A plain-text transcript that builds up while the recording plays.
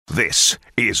This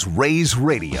is Rays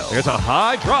Radio. There's a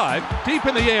high drive, deep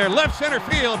in the air, left center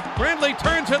field. Brindley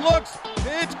turns and looks.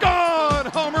 It's gone!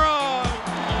 Home run!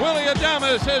 Willie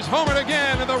Adames has homered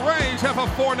again, and the Rays have a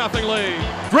 4-0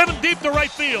 lead. Driven deep to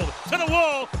right field, to the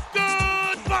wall.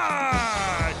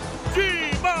 Goodbye!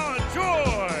 G-Mon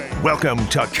Joy! Welcome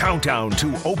to Countdown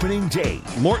to Opening Day.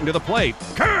 Morton to the plate.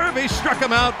 Curve! He struck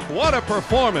him out. What a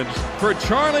performance for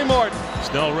Charlie Morton.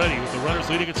 Snell ready with the runners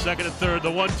leading at second and third. The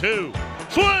 1-2.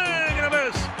 Swing and a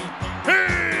miss.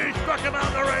 He struck him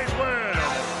out. The Rays win.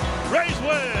 Rays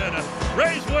win.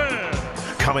 Rays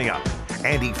win. Coming up,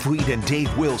 Andy Freed and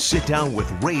Dave will sit down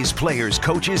with Rays players,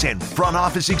 coaches, and front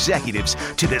office executives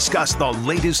to discuss the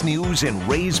latest news in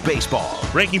Rays baseball.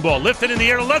 Breaking ball lifted in the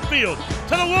air to left field.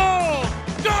 To the wall.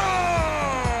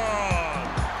 Gone!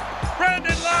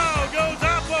 Brandon Lau goes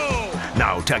Oppo.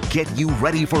 Now, to get you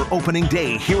ready for opening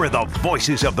day, here are the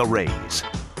voices of the Rays.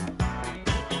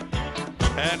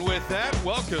 And with that,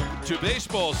 welcome to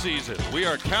baseball season. We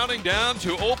are counting down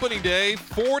to opening day,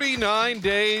 49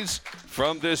 days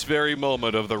from this very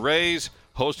moment of the Rays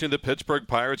hosting the Pittsburgh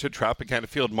Pirates at Tropicana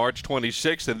Field March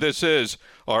 26th. And this is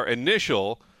our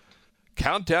initial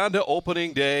Countdown to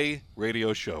Opening Day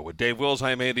radio show. With Dave Wills,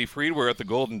 I'm Andy Freed. We're at the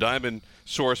Golden Diamond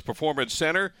Source Performance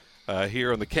Center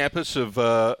here on the campus of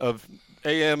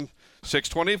AM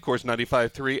 620, of course,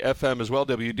 95.3 FM as well,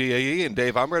 WDAE. And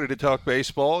Dave, I'm ready to talk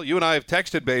baseball. You and I have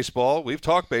texted baseball. We've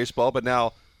talked baseball, but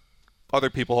now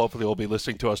other people hopefully will be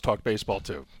listening to us talk baseball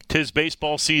too. 'Tis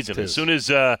baseball season. Tis. As soon as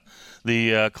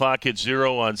the clock hits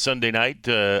zero on Sunday night,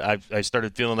 I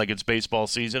started feeling like it's baseball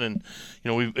season. And,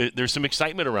 you know, there's some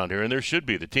excitement around here, and there should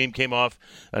be. The team came off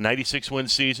a 96-win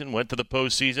season, went to the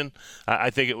postseason.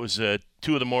 I think it was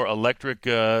two of the more electric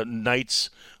nights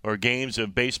or games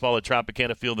of baseball at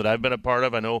Tropicana Field that I've been a part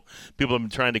of. I know people have been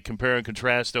trying to compare and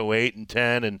contrast 08 and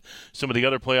 10 and some of the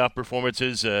other playoff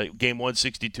performances, game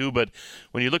 162. But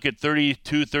when you look at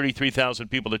 33,000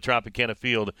 people at Tropicana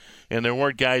Field, and there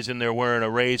weren't guys in there wearing a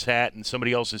Rays hat and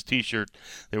somebody else's T-shirt,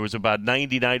 there was about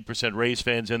 99% Rays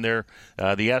fans in there.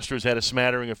 The Astros had a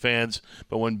smattering of fans.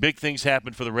 But when big things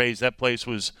happened for the Rays, that place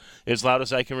was as loud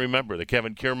as I can remember. The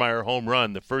Kevin Kiermaier home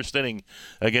run, the first inning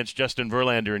against Justin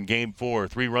Verlander in Game 4,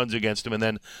 3 runs against him and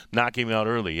then knocking him out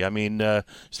early. I mean,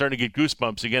 starting to get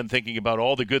goosebumps again thinking about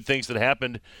all the good things that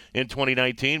happened in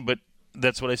 2019, but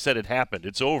that's what I said. It happened.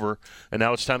 It's over, and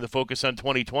now it's time to focus on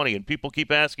 2020. And people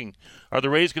keep asking, are the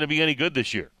Rays going to be any good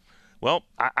this year? Well,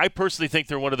 I personally think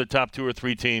they're one of the top 2 or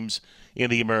 3 teams in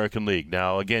the American League.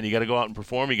 Now, again, you got to go out and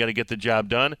perform. You got to get the job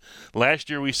done. Last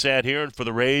year we sat here, and for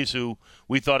the Rays, who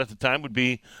we thought at the time would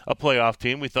be a playoff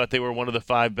team, we thought they were one of the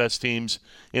 5 best teams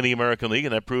in the American League,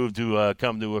 and that proved to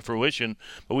come to fruition.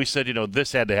 But we said, you know,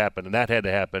 this had to happen, and that had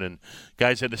to happen, and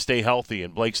guys had to stay healthy,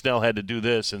 and Blake Snell had to do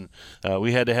this, and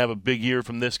we had to have a big year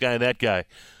from this guy and that guy.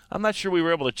 I'm not sure we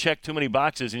were able to check too many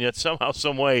boxes, and yet somehow,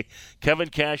 some way, Kevin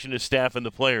Cash and his staff and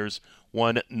the players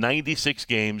won 96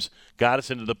 games, got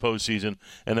us into the postseason,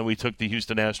 and then we took the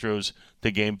Houston Astros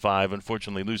to Game 5,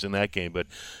 unfortunately losing that game. But,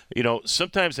 you know,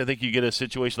 sometimes I think you get a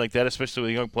situation like that, especially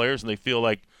with young players, and they feel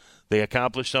like they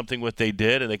accomplished something what they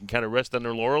did, and they can kind of rest on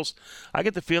their laurels. I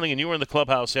get the feeling, and you were in the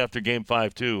clubhouse after Game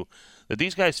 5 too, that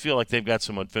these guys feel like they've got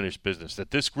some unfinished business,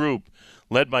 that this group,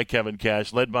 led by Kevin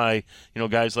Cash, led by, you know,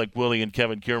 guys like Willie and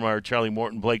Kevin Kiermaier, Charlie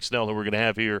Morton, Blake Snell, who we're going to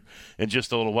have here in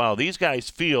just a little while, these guys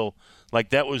feel like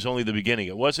that was only the beginning.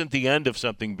 It wasn't the end of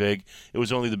something big. It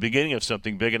was only the beginning of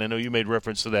something big, and I know you made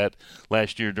reference to that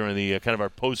last year during the kind of our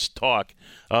post-talk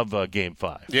of Game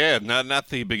 5. Yeah, not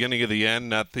the beginning of the end,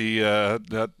 not the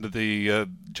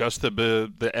just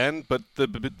the end, but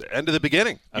the end of the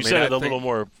beginning. You said it a little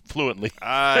more fluently.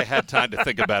 I had time to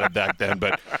think about it back then,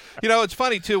 but you know, it's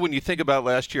funny too when you think about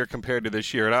last year compared to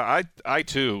this year, and I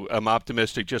too am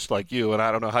optimistic just like you, and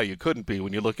I don't know how you couldn't be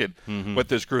when you look at what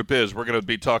this group is. We're going to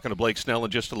be talking to Blake Snell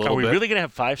in just a little bit. Are we really going to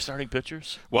have 5 starting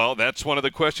pitchers? Well, that's one of the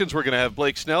questions. We're going to have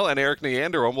Blake Snell and Eric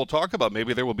Neander, and we'll talk about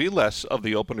maybe there will be less of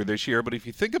the opener this year. But if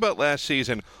you think about last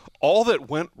season, all that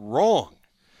went wrong,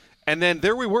 and then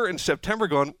there we were in September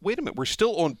going, wait a minute, we're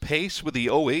still on pace with the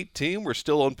 08 team. We're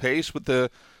still on pace with the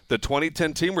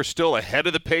 2010 team. We're still ahead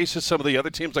of the pace of some of the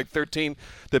other teams like 13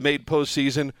 that made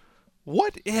postseason.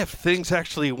 What if things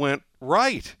actually went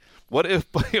right? What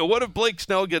if Blake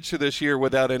Snell gets through this year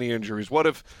without any injuries? What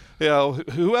if, you know,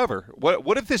 whoever?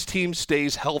 What if this team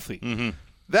stays healthy? Mm-hmm.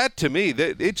 That, to me,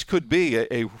 it could be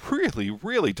a really,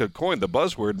 really, to coin the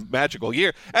buzzword, magical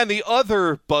year. And the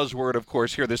other buzzword, of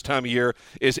course, here this time of year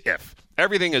is if.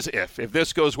 Everything is if. If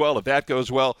this goes well, if that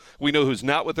goes well, we know who's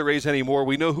not with the Rays anymore.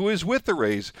 We know who is with the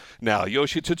Rays now.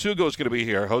 Yoshi Tsutsugo is going to be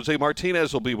here. Jose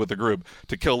Martinez will be with the group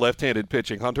to kill left-handed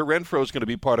pitching. Hunter Renfroe is going to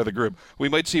be part of the group. We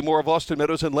might see more of Austin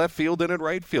Meadows in left field and in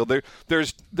right field.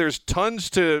 There's tons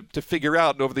to figure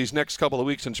out over these next couple of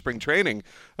weeks in spring training.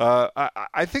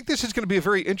 I think this is going to be a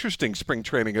very interesting spring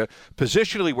training,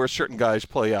 positionally where certain guys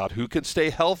play out, who can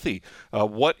stay healthy,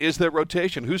 what is their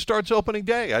rotation, who starts opening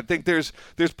day. I think there's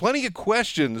plenty of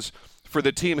questions for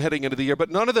the team heading into the year, but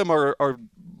none of them are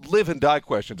live and die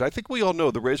questions. I think we all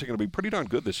know the Rays are going to be pretty darn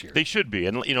good this year. They should be.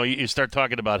 And, you start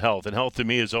talking about health, and health to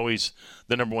me is always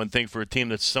the number one thing for a team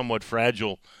that's somewhat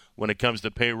fragile when it comes to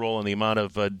payroll and the amount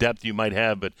of depth you might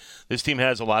have. But this team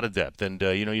has a lot of depth. And,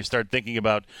 you start thinking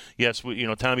about, yes,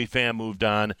 Tommy Pham moved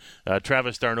on.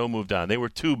 Travis d'Arnaud moved on. They were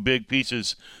two big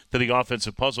pieces to the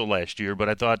offensive puzzle last year. But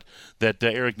I thought that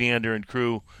Eric Neander and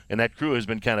that crew has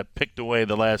been kind of picked away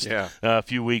the last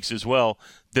few weeks as well.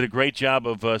 Did a great job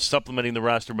of supplementing the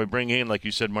roster by bringing in, like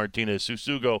you said, Martinez,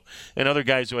 Tsutsugo, and other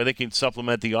guys who I think can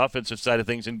supplement the offensive side of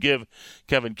things and give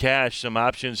Kevin Cash some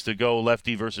options to go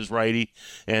lefty versus righty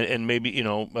and maybe,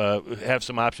 have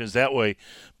some options that way.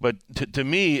 But to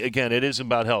me, again, it is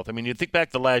about health. I mean, you think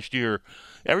back to last year,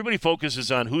 everybody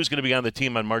focuses on who's going to be on the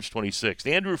team on March 26th.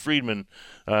 Andrew Friedman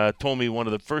told me one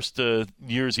of the first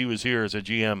years he was here as a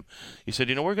GM, he said,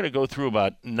 we're going to go through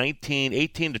about 18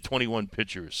 to 21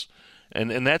 pitchers.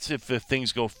 And that's if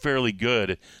things go fairly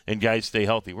good and guys stay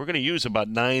healthy. We're going to use about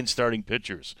 9 starting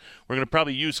pitchers. We're going to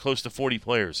probably use close to 40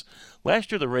 players. Last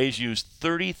year, the Rays used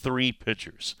 33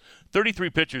 pitchers. 33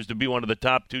 pitchers to be one of the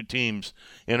top 2 teams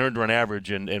in earned run average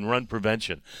and run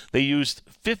prevention. They used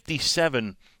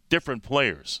 57 different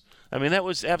players. I mean, that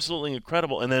was absolutely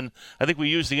incredible. And then I think we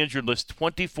used the injured list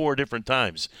 24 different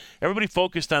times. Everybody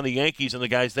focused on the Yankees and the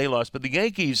guys they lost, but the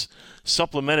Yankees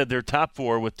supplemented their top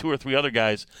 4 with 2 or 3 other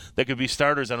guys that could be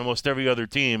starters on almost every other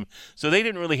team. So they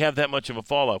didn't really have that much of a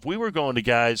fall-off. We were going to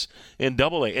guys in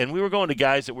Double-A, and we were going to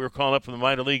guys that we were calling up from the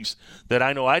minor leagues that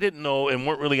I didn't know and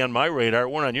weren't really on my radar,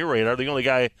 weren't on your radar. The only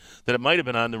guy that it might have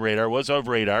been on the radar was of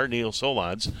radar, Neil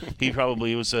Solondz. He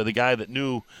probably was the guy that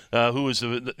knew who was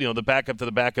the backup to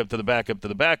the backup to the backup to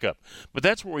the backup. But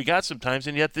that's where we got sometimes,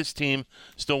 and yet this team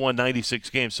still won 96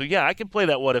 games. So, yeah, I can play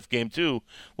that what-if game, too.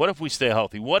 What if we stay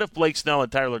healthy? What if Blake Snell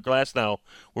and Tyler Glasnow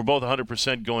were both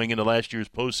 100% going into last year's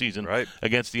postseason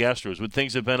against the Astros? Would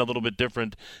things have been a little bit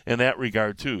different in that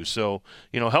regard, too? So,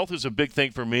 health is a big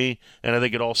thing for me, and I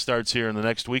think it all starts here in the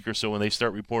next week or so when they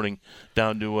start reporting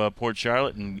down to Port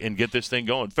Charlotte and get this thing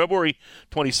going. February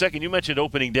 22nd, you mentioned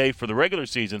opening day for the regular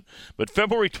season, but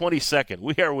February 22nd,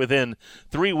 we are within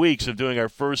 3 weeks of doing our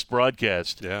first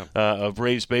broadcast of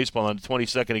Rays baseball on the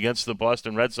 22nd against the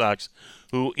Boston Red Sox,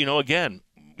 who, again,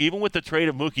 even with the trade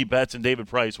of Mookie Betts and David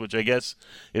Price, which I guess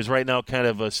is right now kind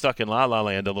of stuck in la-la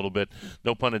land a little bit,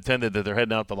 no pun intended that they're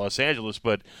heading out to Los Angeles,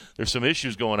 but there's some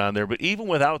issues going on there. But even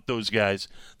without those guys,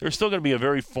 they're still going to be a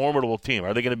very formidable team.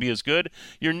 Are they going to be as good?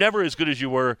 You're never as good as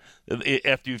you were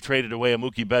after you've traded away a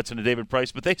Mookie Betts and a David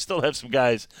Price, but they still have some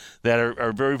guys that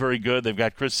are very, very good. They've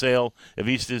got Chris Sale. If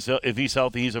he's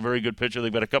healthy, he's a very good pitcher.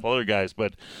 They've got a couple other guys,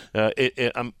 but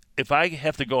if I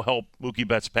have to go help Mookie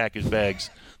Betts pack his bags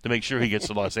to make sure he gets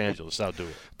to Los Angeles, I'll do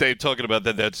it. Dave, talking about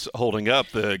that's holding up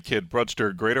the kid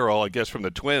Brudster Graterol, I guess, from the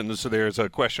Twins. So there's a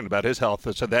question about his health.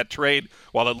 So that trade,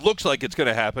 while it looks like it's going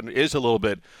to happen, is a little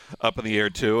bit up in the air,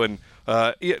 too. And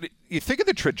you think of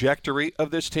the trajectory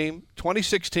of this team.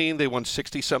 2016, they won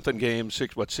 60-something games,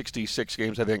 66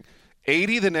 games, I think.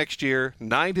 80 the next year,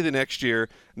 90 the next year,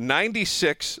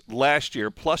 96 last year,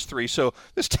 plus 3. So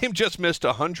this team just missed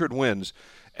 100 wins.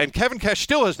 And Kevin Cash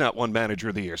still has not won Manager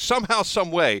of the Year. Somehow,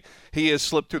 some way, he has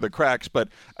slipped through the cracks. But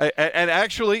and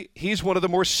actually, he's one of the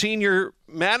more senior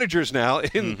managers now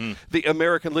in the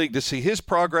American League. To see his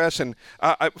progress, and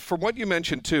from what you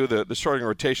mentioned too, the starting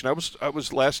rotation. I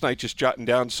was last night just jotting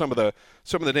down some of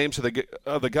the names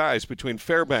of the guys between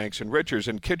Fairbanks and Richards,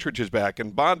 and Kittredge is back,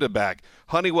 and Bonda back,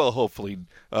 Honeywell hopefully,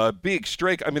 Beek,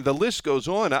 Strake. I mean, the list goes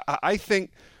on. I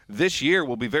think this year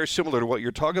will be very similar to what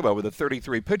you're talking about with the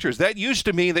 33 pitchers. That used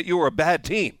to mean that you were a bad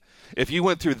team if you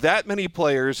went through that many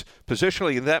players,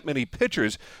 positionally, and that many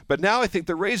pitchers. But now I think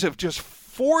the Rays have just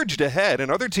forged ahead,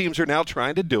 and other teams are now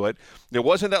trying to do it. It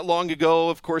wasn't that long ago,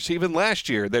 of course, even last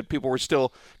year, that people were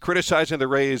still criticizing the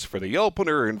Rays for the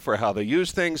opener and for how they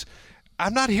use things.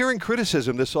 I'm not hearing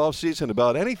criticism this offseason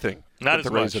about anything Not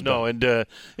as much, no. And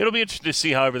it'll be interesting to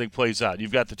see how everything plays out.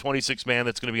 You've got the 26-man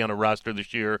that's going to be on the roster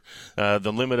this year,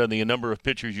 the limit on the number of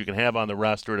pitchers you can have on the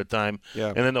roster at a time,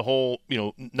 and then the whole,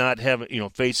 not having,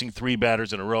 facing 3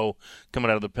 batters in a row coming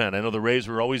out of the pen. I know the Rays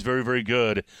were always very, very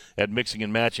good at mixing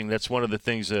and matching. That's one of the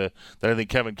things that I think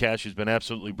Kevin Cash has been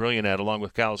absolutely brilliant at, along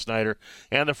with Kyle Snyder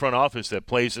and the front office that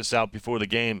plays this out before the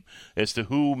game as to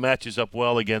who matches up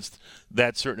well against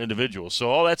that certain individual. So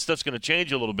all that stuff's going to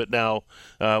change a little bit now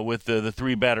with the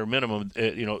 3-batter minimum,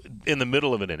 in the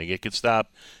middle of an inning. It could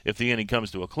stop if the inning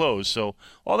comes to a close. So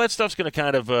all that stuff's going to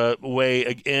kind of weigh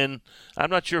in. I'm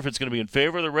not sure if it's going to be in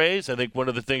favor of the Rays. I think one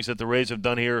of the things that the Rays have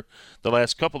done here the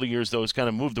last couple of years, though, is kind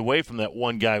of moved away from that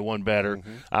one guy, one batter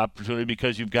opportunity,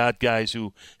 because you've got guys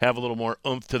who have a little more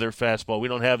oomph to their fastball. We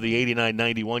don't have the 89,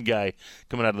 91 guy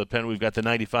coming out of the pen. We've got the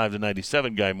 95 to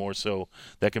 97 guy more so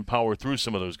that can power through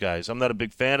some of those guys. I'm not a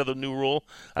big fan of the new rule.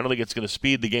 I don't think it's going to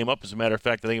speed the game up. As a matter of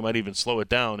fact, I think it might even slow it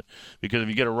down, because if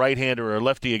you get a right-hander or a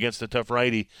lefty against a tough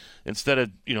righty, instead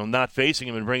of not facing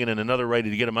him and bringing in another righty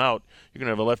to get him out, you're going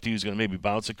to have a lefty who's going to maybe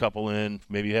bounce a couple in,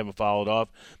 maybe have him fouled off,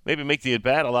 maybe make the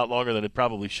at-bat a lot longer than it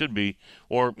probably should be,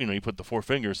 or you put the 4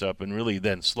 fingers up and really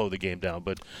then slow the game down.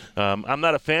 But I'm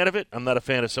not a fan of it. I'm not a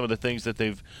fan of some of the things that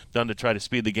they've done to try to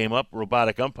speed the game up.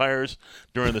 Robotic umpires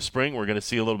during the spring, we're going to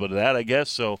see a little bit of that, I guess.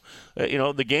 So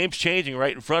the game's changing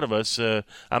right in front of us.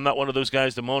 I'm not one of those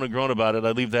guys to moan and groan about it.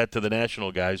 I leave that to the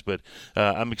national guys, but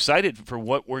I'm excited for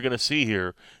what we're going to see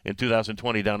here in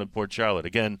 2020 down in Port Charlotte.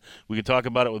 Again, we can talk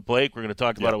about it with Blake. We're going to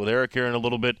talk about it with Eric here in a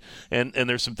little bit, and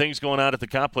there's some things going on at the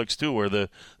complex too, where the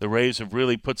Rays have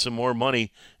really put some more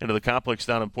money into the complex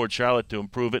down in Port Charlotte to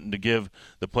improve it and to give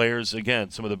the players, again,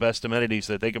 some of the best amenities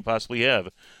that they can possibly have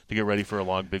to get ready for a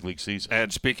long big league season.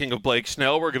 And speaking of Blake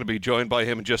Snell, we're going to be joined by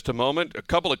him in just a moment. A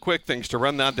couple of quick things to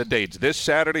run down the dates. This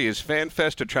Saturday is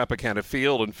FanFest at Tropicana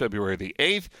Field on February the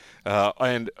 8th.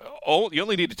 You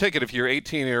only need a ticket if you're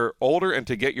 18 or older, and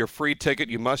to get your free ticket,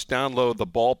 you must download the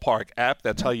Ballpark app.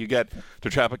 That's how you get to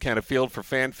Tropicana Field for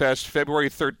FanFest. February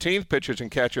 13th, pitchers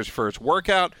and catchers first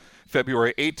workout.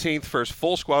 February 18th, first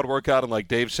full squad workout. And like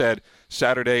Dave said,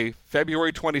 Saturday,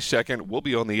 February 22nd, we'll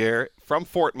be on the air from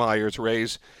Fort Myers,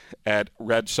 Rays at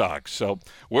Red Sox. So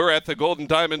we're at the Golden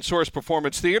Diamond Source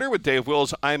Performance Theater with Dave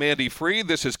Wills. I'm Andy Freed.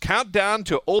 This is Countdown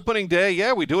to Opening Day.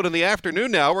 Yeah, we do it in the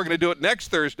afternoon now. We're going to do it next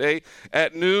Thursday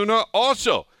at noon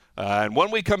also. And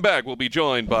when we come back, we'll be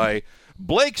joined by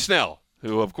Blake Snell,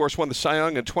 who, of course, won the Cy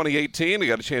Young in 2018. He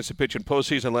got a chance to pitch in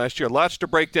postseason last year. Lots to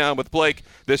break down with Blake.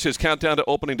 This is Countdown to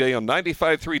Opening Day on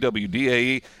 95.3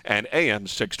 WDAE and AM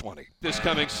 620. This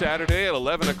coming Saturday at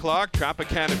 11 o'clock,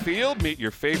 Tropicana Field. Meet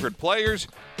your favorite players,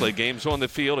 play games on the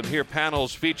field, and hear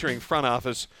panels featuring front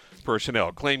office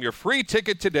personnel. Claim your free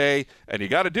ticket today, and you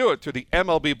got to do it through the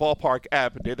MLB Ballpark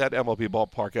app. That MLB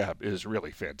Ballpark app is really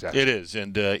fantastic. It is,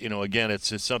 and again,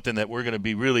 it's something that we're going to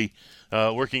be really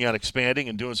working on expanding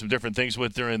and doing some different things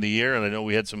with during the year. And I know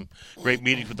we had some great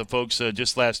meetings with the folks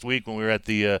just last week when we were at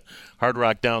the Hard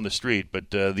Rock down the street. But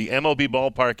the MLB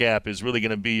Ballpark app is really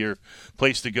going to be your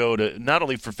place to go to, not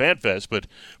only for FanFest, but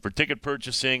for ticket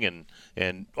purchasing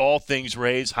and all things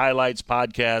Rays, highlights,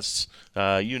 podcasts,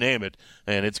 you name it.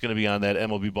 And it's going to be on that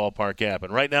MLB Ballpark app.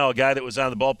 And right now, a guy that was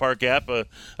on the Ballpark app a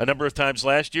number of times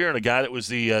last year, and a guy that was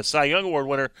the Cy Young Award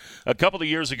winner a couple of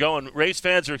years ago. And Rays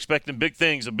fans are expecting big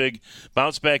things, a big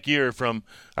bounce-back year from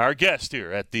our guest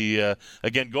here at the,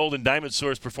 again, Golden Diamond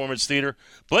Source Performance Theater.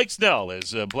 Blake Snell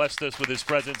has blessed us with his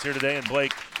presence here today. And,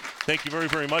 Blake, thank you very,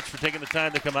 very much for taking the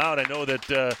time to come out. I know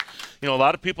that, a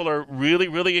lot of people are really,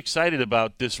 really excited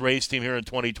about this Rays team here in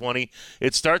 2020.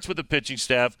 It starts with the pitching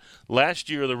staff. Last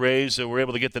year, the Rays were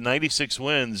able to get the 96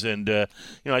 wins. And,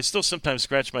 I still sometimes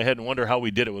scratch my head and wonder how we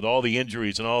did it with all the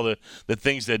injuries and all the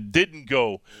things that didn't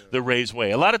go the Rays' way.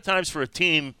 A lot of times for a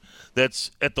team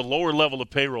that's at the lower level of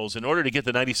payrolls, in order to get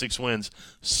the 96 wins,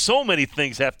 so many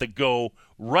things have to go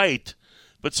right.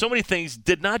 But so many things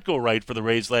did not go right for the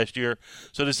Rays last year.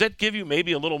 So does that give you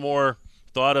maybe a little more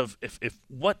thought of if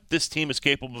what this team is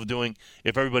capable of doing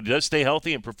if everybody does stay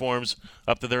healthy and performs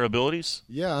up to their abilities?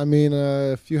 Yeah,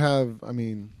 if you have,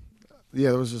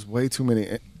 there was just way too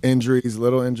many injuries,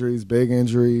 little injuries, big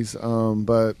injuries.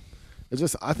 But it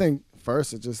just, I think,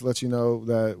 first, it just lets you know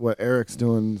that what Eric's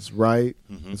doing is right.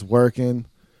 Mm-hmm. It's working.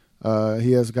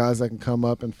 He has guys that can come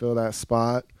up and fill that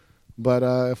spot. But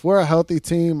if we're a healthy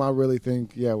team, I really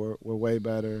think, we're way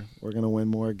better. We're going to win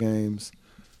more games.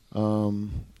 I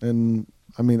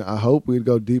hope we'd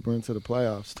go deeper into the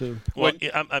playoffs, too. Well,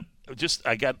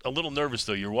 I got a little nervous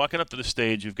though. You're walking up to the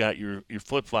stage. You've got your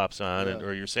flip flops on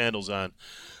or your sandals on.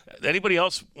 Anybody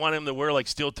else want him to wear like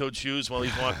steel-toed shoes while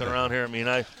he's walking around here? I mean,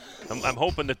 I'm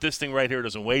hoping that this thing right here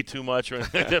doesn't weigh too much or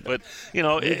anything like that. But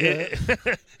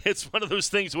it's one of those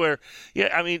things where,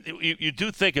 I mean, you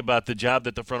do think about the job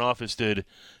that the front office did.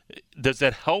 Does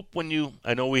that help when you?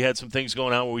 I know we had some things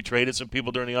going on where we traded some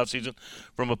people during the offseason.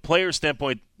 From a player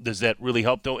standpoint, does that really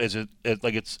help though? Is it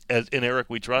like it's as in Eric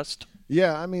we trust?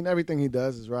 Yeah, I mean, everything he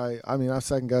does is right. I mean, I've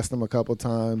second-guessed him a couple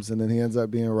times, and then he ends up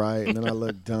being right, and then I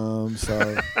look dumb.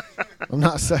 So I'm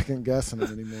not second-guessing him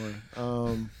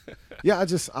anymore. I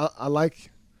just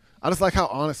like how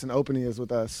honest and open he is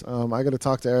with us. I got to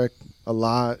talk to Eric a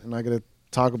lot, and I got to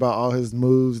talk about all his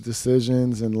moves,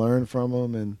 decisions, and learn from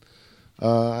him. And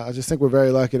I just think we're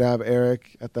very lucky to have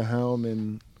Eric at the helm,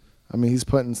 and I mean, he's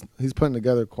putting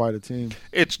together quite a team.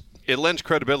 It lends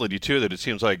credibility, too, that it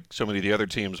seems like so many of the other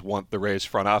teams want the Rays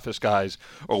front office guys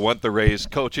or want the Rays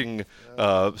coaching,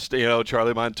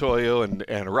 Charlie Montoyo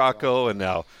and Rocco and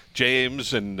now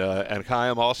James and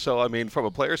Chaim also. I mean, from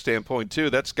a player standpoint,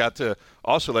 too, that's got to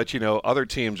also let you know other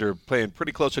teams are paying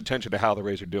pretty close attention to how the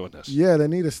Rays are doing this. Yeah, they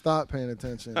need to stop paying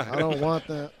attention. I don't want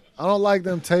them. I don't like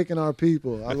them taking our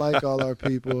people. I like all our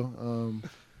people.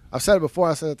 I've said it before.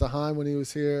 I said it to Chaim when he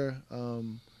was here.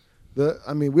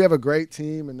 We have a great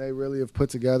team, and they really have put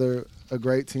together a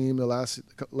great team the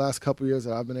last couple of years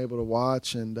that I've been able to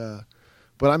watch.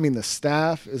 But I mean, the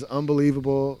staff is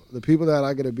unbelievable. The people that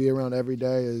I get to be around every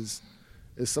day is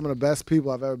some of the best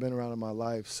people I've ever been around in my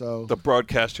life. So the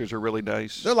broadcasters are really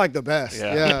nice. They're like the best.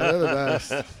 Yeah, they're the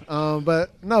best.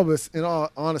 But in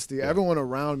all honesty, everyone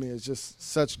around me is just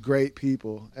such great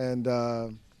people, and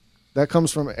that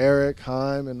comes from Eric,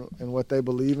 Chaim, and what they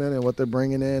believe in and what they're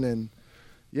bringing in, and.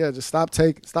 Yeah, just stop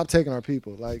taking our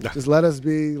people. Like, just let us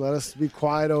be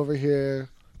quiet over here.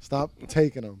 Stop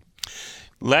taking them.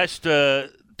 Last 2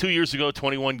 years ago,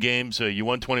 21 games. You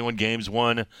won 21 games,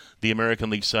 won the American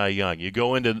League Cy Young. You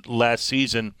go into last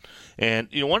season, and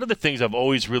one of the things I've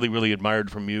always really, really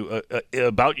admired from you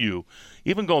about you,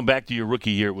 even going back to your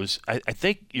rookie year, was I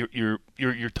think you're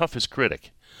your toughest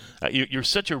critic. You're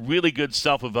such a really good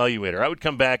self-evaluator. I would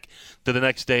come back to the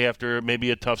next day after maybe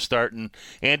a tough start, and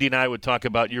Andy and I would talk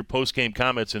about your post-game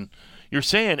comments, and you're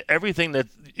saying everything that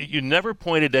you never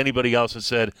pointed to anybody else and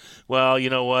said, well, you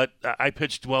know what, I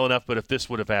pitched well enough, but if this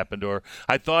would have happened, or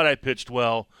I thought I pitched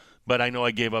well, but I know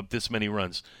I gave up this many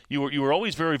runs. You were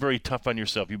always very, very tough on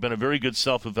yourself. You've been a very good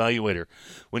self-evaluator.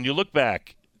 When you look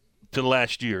back to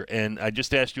last year, and I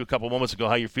just asked you a couple moments ago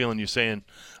how you're feeling. You're saying,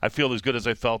 I feel as good as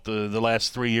I felt the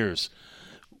last 3 years.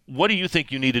 What do you think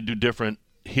you need to do different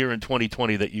here in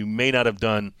 2020 that you may not have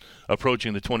done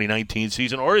approaching the 2019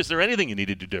 season, or is there anything you need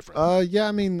to do different? I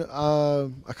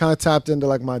kind of tapped into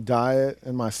like my diet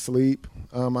and my sleep.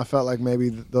 I felt like maybe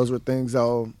those were things that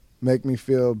will make me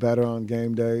feel better on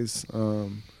game days,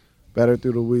 better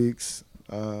through the weeks.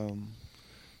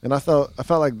 And I felt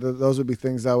like those would be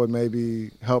things that would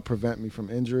maybe help prevent me from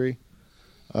injury.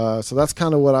 So that's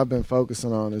kind of what I've been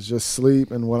focusing on, is just sleep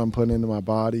and what I'm putting into my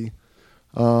body.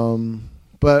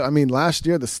 But, I mean, last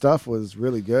year the stuff was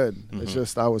really good. Mm-hmm. It's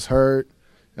just I was hurt,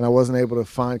 and I wasn't able to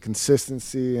find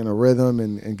consistency and a rhythm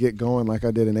and get going like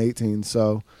I did in 18.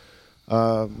 So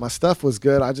my stuff was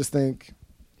good. I just think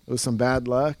it was some bad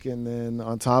luck. And then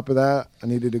on top of that, I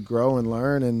needed to grow and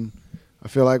learn, and I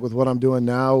feel like with what I'm doing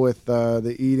now with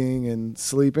the eating and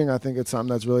sleeping, I think it's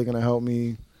something that's really going to help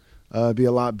me be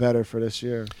a lot better for this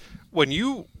year. When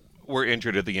you were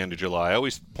injured at the end of July, I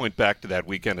always point back to that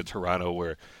weekend in Toronto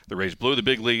where the Rays blew the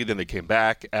big lead, then they came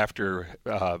back after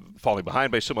falling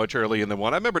behind by so much early in the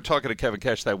one. I remember talking to Kevin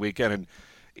Cash that weekend, and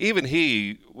even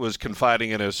he was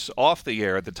confiding in us off the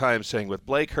air at the time, saying with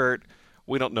Blake hurt,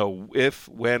 we don't know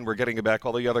when we're getting it back.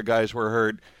 All the other guys were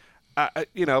hurt.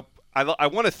 I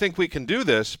want to think we can do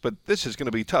this, but this is going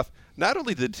to be tough. Not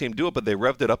only did the team do it, but they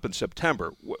revved it up in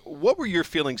September. What were your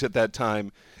feelings at that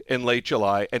time in late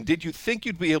July? And did you think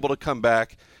you'd be able to come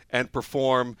back and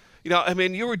perform?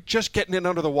 You were just getting in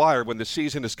under the wire when the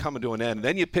season is coming to an end. And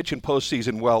then you pitch in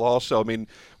postseason well also. I mean,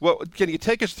 can you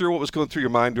take us through what was going through your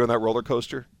mind during that roller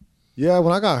coaster? Yeah,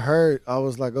 when I got hurt, I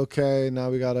was like, okay,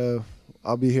 now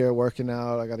I'll be here working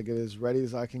out. I got to get as ready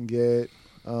as I can get.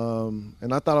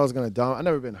 And I thought I was going to dump. I'd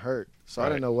never been hurt, so right. I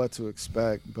didn't know what to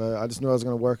expect. But I just knew I was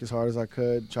going to work as hard as I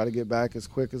could, try to get back as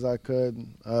quick as I could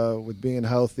with being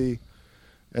healthy.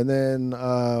 And then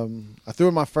I threw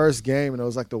in my first game, and it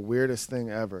was like the weirdest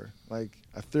thing ever. Like,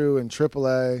 I threw in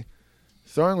AAA.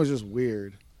 Throwing was just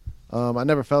weird. I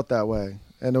never felt that way.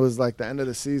 And it was like the end of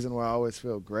the season where I always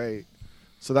feel great.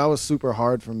 So that was super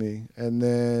hard for me. And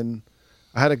then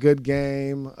I had a good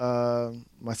game,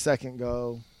 my second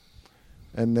go,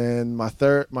 and then my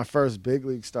first big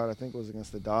league start, I think, was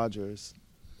against the Dodgers.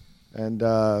 And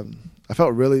I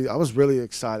was really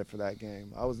excited for that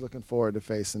game. I was looking forward to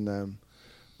facing them.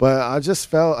 But I just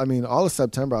felt, all of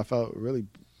September I felt really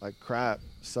like crap.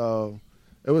 So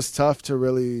it was tough to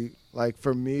really,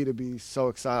 for me to be so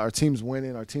excited. Our team's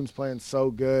winning. Our team's playing so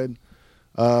good.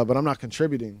 But I'm not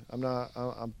contributing.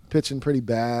 I'm pitching pretty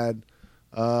bad.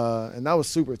 And that was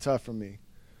super tough for me.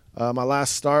 My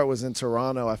last start was in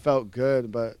Toronto. I felt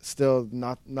good, but still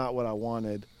not what I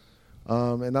wanted.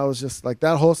 And that was just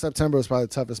that whole September was probably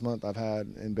the toughest month I've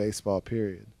had in baseball,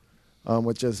 period.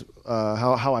 With just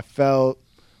how I felt,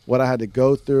 what I had to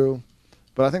go through.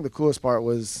 But I think the coolest part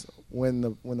was when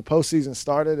the postseason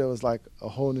started, it was like a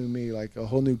whole new me, like a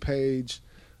whole new page.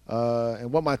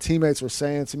 And what my teammates were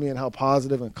saying to me and how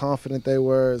positive and confident they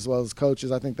were, as well as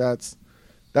coaches, I think that's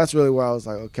really where I was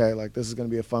like, okay, this is going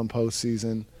to be a fun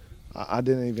postseason. I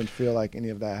didn't even feel like any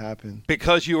of that happened.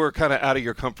 Because you were kind of out of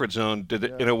your comfort zone,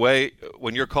 in a way,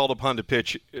 when you're called upon to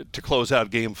pitch to close out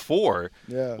Game 4,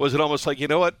 was it almost like, you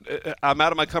know what, I'm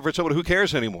out of my comfort zone, who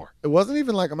cares anymore? It wasn't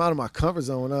even like I'm out of my comfort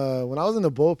zone. When I was in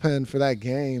the bullpen for that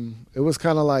game, it was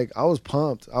kind of like I was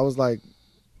pumped. I was like,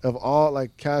 of all,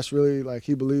 Cash really,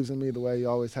 he believes in me the way he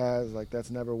always has.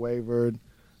 That's never wavered.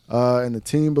 And the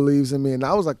team believes in me. And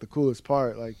that was, the coolest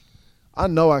part. I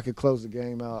know I could close the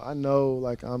game out. I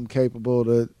know, I'm capable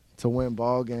to win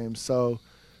ball games. So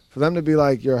for them to be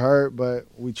you're hurt, but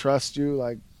we trust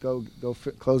you, go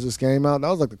close this game out, that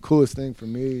was, the coolest thing for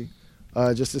me,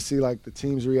 just to see, the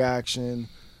team's reaction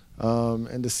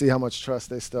and to see how much trust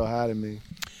they still had in me.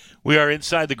 We are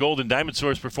inside the Golden Diamond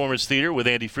Source Performance Theater with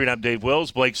Andy Freed. I'm Dave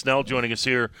Wills. Blake Snell joining us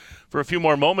here for a few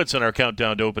more moments on our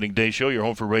Countdown to Opening Day show. You're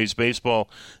home for Rays Baseball,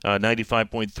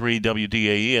 95.3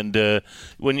 WDAE. And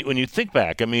when you think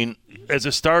back, as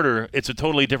a starter, it's a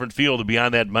totally different feel to be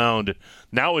on that mound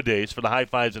nowadays for the high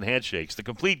fives and handshakes. The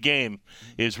complete game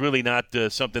is really not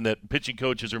something that pitching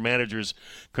coaches or managers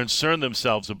concern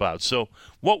themselves about. So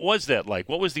what was that like?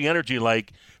 What was the energy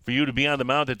like for you to be on the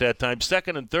mound at that time?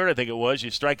 Second and third, I think it was.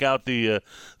 You strike out the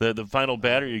final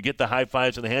batter. You get the high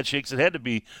fives and the handshakes. It had to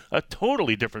be a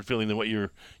totally different feeling than what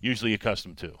you're usually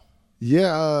accustomed to.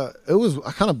 Yeah, it was.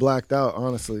 I kind of blacked out,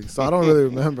 honestly. So I don't really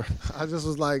remember. I just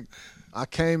was I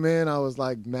came in. I was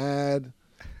mad.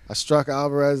 I struck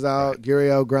Alvarez out.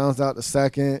 Gurriel grounds out to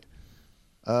second.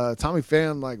 Tommy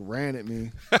Pham ran at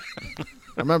me. I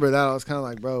remember that. I was kind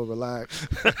of bro, relax.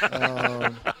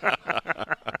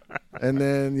 And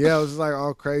then, it was just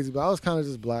all crazy. But I was kind of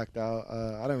just blacked out.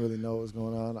 I didn't really know what was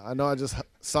going on. I know I just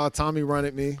saw Tommy run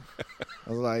at me. I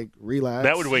was relax.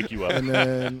 That would wake you up. And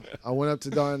then I went up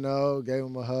to Darno, gave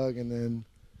him a hug, and then,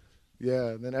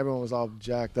 then everyone was all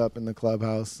jacked up in the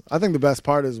clubhouse. I think the best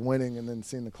part is winning and then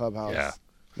seeing the clubhouse. Yeah.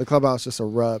 The clubhouse just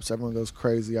erupts. Everyone goes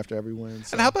crazy after every win.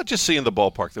 So. And how about just seeing the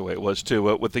ballpark the way it was,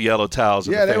 too, with the yellow towels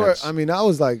and the they fans? were. That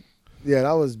was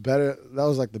that was better. That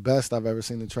was the best I've ever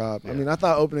seen the Trop. Yeah. I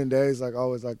thought opening day is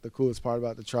always the coolest part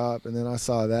about the Trop, and then I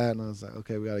saw that and I was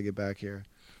okay, we got to get back here.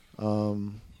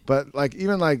 But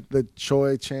even the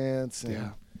Choi chants,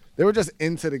 and they were just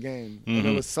into the game, and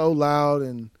it was so loud,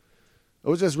 and it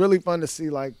was just really fun to see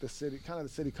the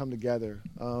city come together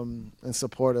and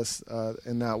support us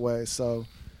in that way. So,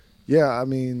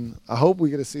 I hope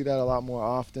we get to see that a lot more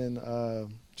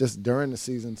often. Just during the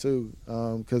season too,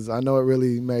 because I know it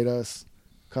really made us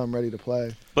come ready to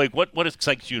play. Blake, what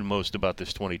excites you most about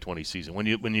this 2020 season? When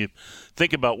you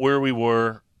think about where we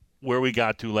were, where we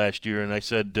got to last year, and I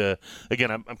said,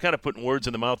 again, I'm kind of putting words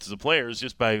in the mouth of the players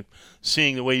just by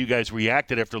seeing the way you guys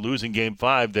reacted after losing Game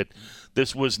 5, that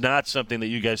this was not something that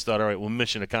you guys thought, all right, well,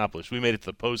 mission accomplished. We made it to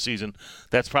the postseason.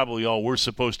 That's probably all we're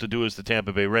supposed to do as the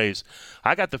Tampa Bay Rays.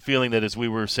 I got the feeling that as we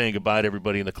were saying goodbye to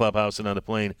everybody in the clubhouse and on the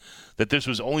plane, that this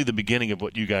was only the beginning of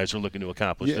what you guys are looking to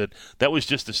accomplish, that was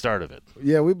just the start of it.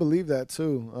 Yeah, we believe that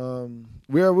too.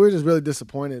 We were just really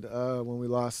disappointed when we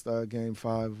lost Game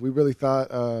 5. We really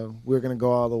thought we were going to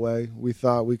go all the way. We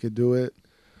thought we could do it.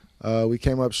 We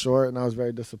came up short, and that was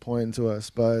very disappointing to us.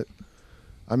 But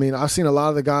I've seen a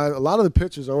lot of the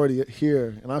pitchers already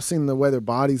here, and I've seen the way their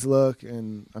bodies look,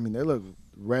 and they look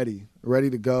ready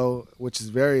to go, which is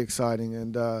very exciting.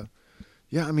 And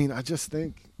I just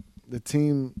think the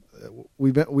team,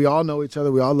 we all know each other,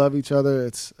 we all love each other.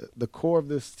 It's the core of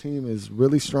this team is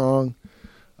really strong,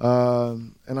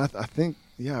 and I think,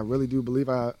 I really do believe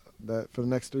that for the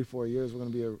next 3-4 years we're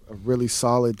going to be a really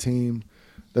solid team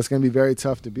that's going to be very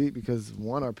tough to beat because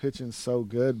one, our pitching's so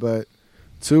good, but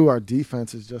two, our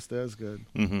defense is just as good.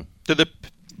 Mm-hmm. Did the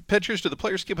pitchers, do the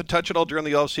players keep in touch at all during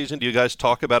the offseason? Do you guys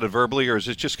talk about it verbally, or is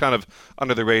it just kind of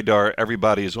under the radar,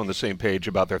 everybody is on the same page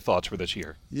about their thoughts for this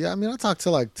year? Yeah, I mean, I talked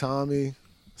to, like, Tommy,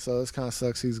 so it kind of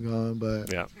sucks he's gone.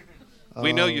 But yeah.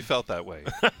 We know you felt that way.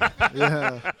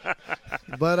 Yeah.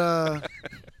 But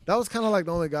that was kind of like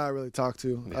the only guy I really talked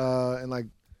to. And, like,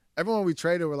 everyone we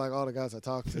traded were, like, all the guys I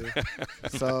talked to.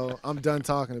 So I'm done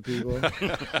talking to people.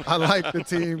 I like the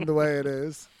team the way it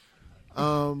is.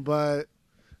 But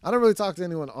I don't really talk to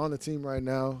anyone on the team right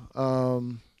now.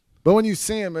 But when you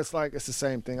see them, it's like it's the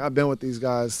same thing. I've been with these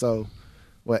guys, so,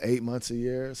 8 months a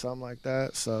year or something like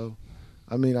that. So,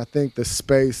 I mean, I think the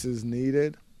space is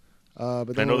needed.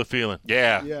 But I know the feeling.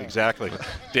 Yeah, exactly.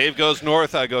 Dave goes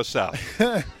north, I go south.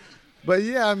 But,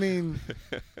 yeah, I mean,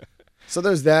 so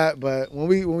there's that. But when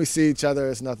we see each other,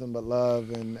 it's nothing but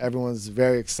love, and everyone's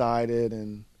very excited.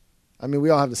 And, I mean, we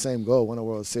all have the same goal, win a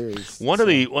World Series. One of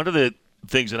the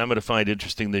things that I'm going to find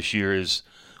interesting this year is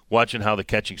watching how the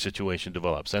catching situation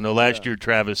develops. I know last year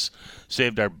Travis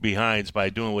saved our behinds by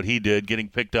doing what he did, getting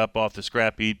picked up off the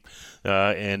scrap heap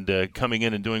and coming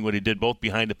in and doing what he did both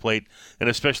behind the plate and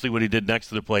especially what he did next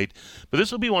to the plate. But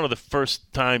this will be one of the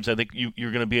first times I think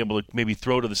you're going to be able to maybe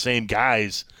throw to the same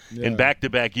guys in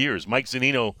back-to-back years. Mike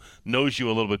Zunino knows you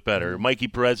a little bit better. Mikey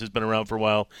Perez has been around for a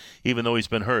while, even though he's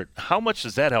been hurt. How much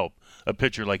does that help a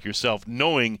pitcher like yourself,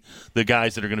 knowing the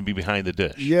guys that are going to be behind the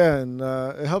dish? Yeah, and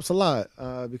it helps a lot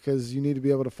because you need to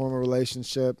be able to form a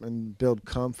relationship and build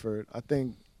comfort. I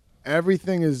think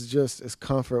everything is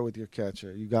comfort with your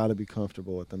catcher. You got to be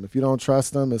comfortable with them. If you don't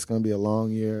trust them, it's going to be a long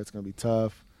year. It's going to be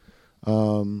tough.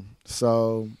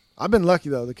 So I've been lucky,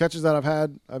 though. The catchers that I've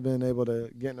had, I've been able to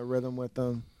get in a rhythm with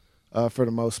them for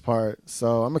the most part.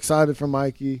 So I'm excited for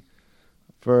Mikey,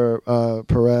 for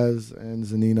Perez, and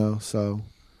Zunino. So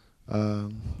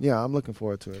yeah, I'm looking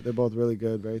forward to it. They're both really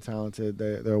good, very talented.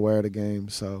 They're aware of the game,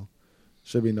 so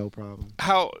should be no problem.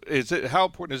 How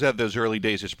important is that those early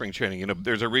days of spring training? You know,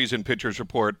 there's a reason pitchers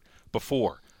report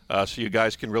before, so you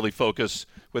guys can really focus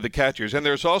with the catchers. And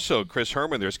there's also Chris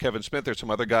Herman, there's Kevin Smith, there's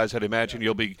some other guys I'd imagine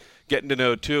you'll be getting to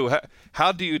know too.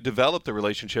 How do you develop the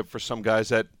relationship for some guys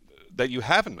that you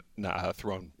haven't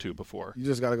thrown to before? You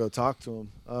just got to go talk to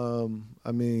them.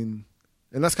 I mean,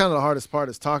 and that's kind of the hardest part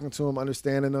is talking to them,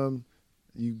 understanding them.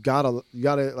 You gotta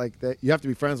like that. You have to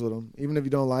be friends with them, even if you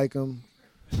don't like them.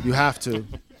 You have to.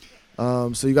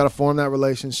 So you got to form that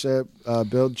relationship,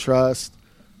 build trust,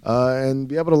 and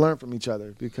be able to learn from each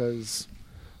other because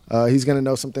he's gonna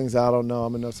know some things I don't know.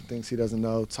 I'm gonna know some things he doesn't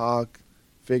know. Talk,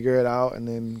 figure it out, and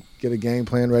then get a game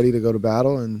plan ready to go to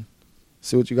battle and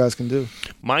see what you guys can do.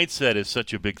 Mindset is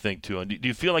such a big thing, too. And do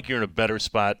you feel like you're in a better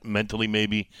spot mentally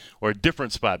maybe or a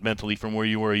different spot mentally from where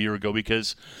you were a year ago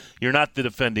because you're not the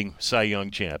defending Cy Young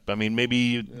champ? I mean,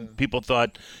 maybe people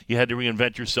thought you had to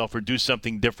reinvent yourself or do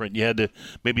something different. You had to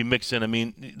maybe mix in. I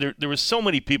mean, there was so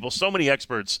many people, so many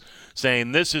experts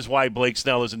saying this is why Blake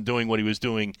Snell isn't doing what he was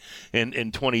doing in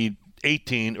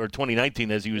 2018 or 2019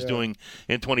 as he was doing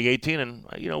in 2018. And,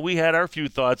 you know, we had our few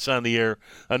thoughts on the air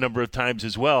a number of times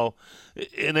as well.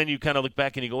 And then you kind of look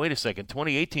back and you go, wait a second,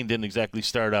 2018 didn't exactly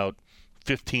start out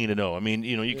 15-0. I mean,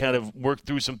 you know, you kind of worked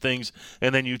through some things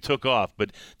and then you took off.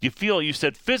 But do you feel, you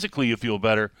said physically you feel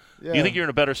better. Do you think you're in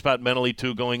a better spot mentally,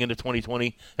 too, going into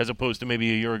 2020 as opposed to maybe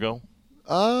a year ago?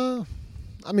 I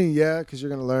mean, yeah, because you're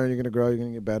going to learn, you're going to grow, you're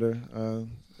going to get better.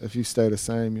 If you stay the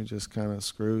same, you're just kind of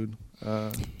screwed.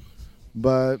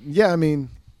 But, yeah, I mean,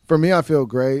 for me, I feel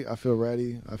great. I feel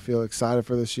ready. I feel excited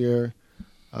for this year.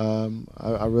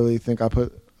 I really think I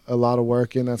put a lot of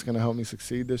work in that's going to help me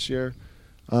succeed this year.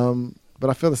 But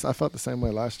I felt the same way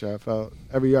last year. I felt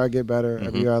every year I get better.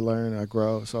 Every year I learn, I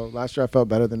grow. So last year I felt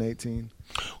better than 18.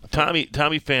 Tommy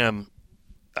Pham,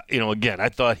 you know, again, I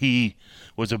thought he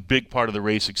was a big part of the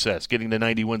Rays' success. Getting the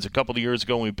 90 wins a couple of years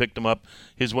ago when we picked him up,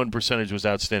 his win percentage was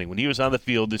outstanding. When he was on the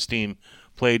field, this team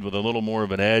played with a little more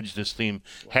of an edge. This team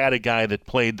had a guy that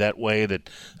played that way that,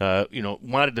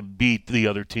 wanted to beat the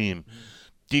other team.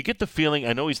 Do you get the feeling,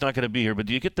 I know he's not going to be here, but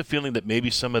do you get the feeling that maybe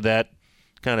some of that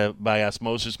kind of by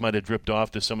osmosis might have dripped off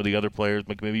to some of the other players,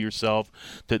 like maybe yourself,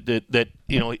 that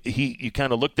you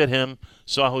kind of looked at him,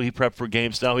 saw how he prepped for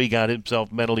games, now he got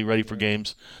himself mentally ready for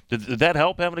games. Did that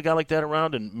help, having a guy like that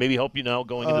around, and maybe help you now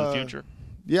going into the future?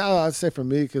 Yeah, I'd say for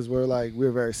me, because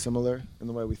we're very similar in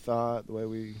the way we thought, the way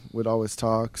we would always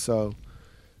talk. So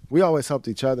we always helped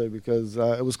each other because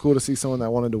it was cool to see someone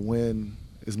that wanted to win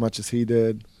as much as he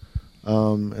did.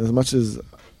 As much as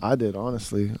I did,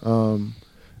 honestly.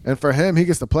 And for him, he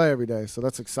gets to play every day, so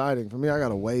that's exciting. For me, I got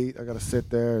to wait. I got to sit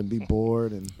there and be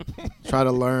bored and try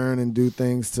to learn and do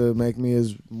things to make me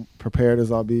as prepared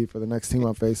as I'll be for the next team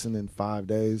I'm facing in 5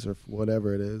 days or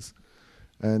whatever it is.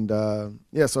 And,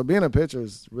 so being a pitcher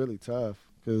is really tough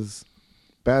because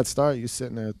bad start, you're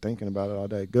sitting there thinking about it all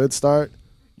day. Good start,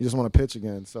 you just want to pitch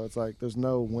again. So it's like there's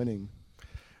no winning.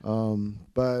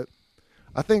 But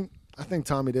I think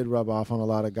Tommy did rub off on a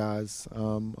lot of guys.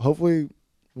 Hopefully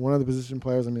one of the position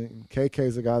players, KK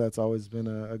is a guy that's always been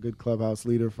a good clubhouse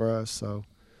leader for us. So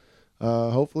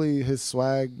hopefully his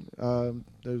swag,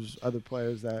 there's other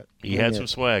players that he had some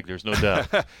swag, there's no doubt.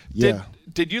 Yeah.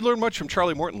 Did you learn much from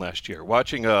Charlie Morton last year,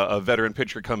 watching a veteran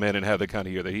pitcher come in and have the kind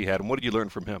of year that he had? And what did you learn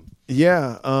from him?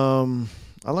 Yeah,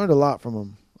 I learned a lot from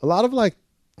him. A lot of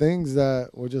things that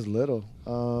were just little,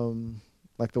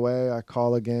 like the way I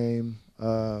call a game.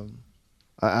 I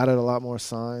added a lot more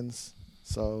signs,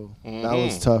 so that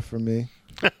was tough for me.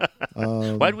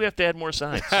 Why do we have to add more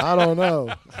signs? I don't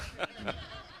know.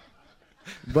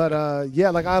 But, I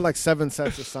had 7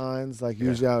 sets of signs.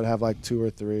 Usually I would have 2 or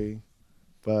 3.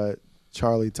 But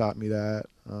Charlie taught me that.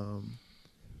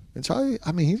 And Charlie,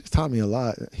 he just taught me a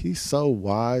lot. He's so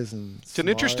wise and It's an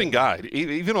interesting guy.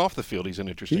 Even off the field, he's an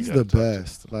interesting guy. He's the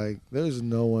best. There's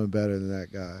no one better than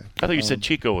that guy. I thought you said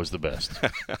Chico was the best.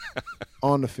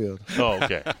 On the field. Oh,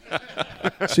 okay.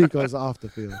 Chico's off the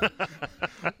field.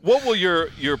 What will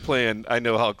your plan? I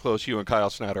know how close you and Kyle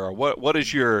Snyder are. What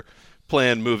is your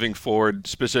plan moving forward,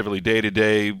 specifically day to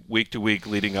day, week to week,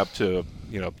 leading up to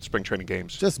spring training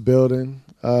games? Just building,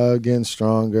 getting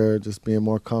stronger, just being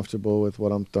more comfortable with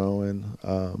what I'm throwing,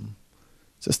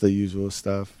 just the usual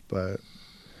stuff. But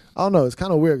I don't know, it's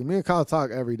kind of weird. Me and Kyle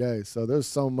talk every day, so there's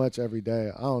so much every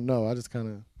day. I don't know. I just kind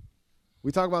of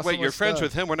we talk about. Wait, you're friends stuff.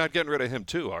 with him? We're not getting rid of him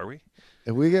too, are we?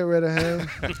 If we get rid of him,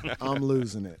 I'm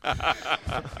losing it.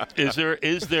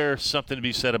 Is there something to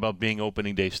be said about being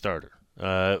opening day starter?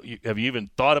 Have you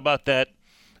even thought about that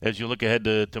as you look ahead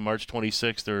to March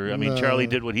 26th? Or No. Charlie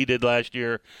did what he did last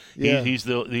year. Yeah. He's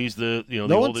the no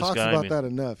the one oldest talks guy. about that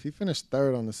enough. He finished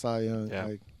 3rd on the Cy Young.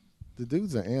 Yeah. The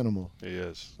dude's an animal. He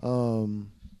is.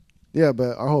 Yeah,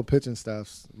 but our whole pitching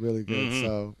staff's really good. Mm-hmm.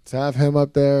 So to have him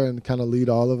up there and kind of lead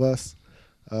all of us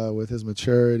with his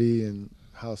maturity and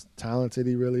how talented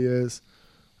he really is,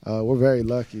 we're very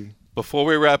lucky. Before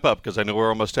we wrap up, because I know we're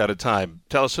almost out of time,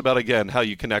 tell us about, again, how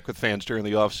you connect with fans during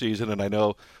the off season. And I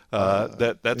know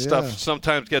that stuff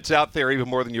sometimes gets out there even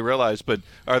more than you realize. But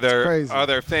are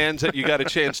there fans that you got a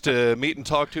chance to meet and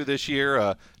talk to this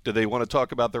year? Do they want to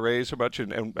talk about the Rays so much?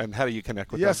 And how do you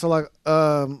connect with them? Yeah, so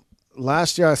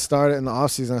last year I started in the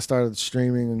off season. I started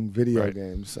streaming video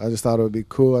games. I just thought it would be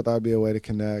cool. I thought it'd be a way to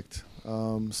connect.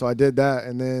 So I did that,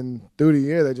 and then through the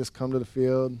year they just come to the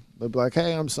field. They'd be like,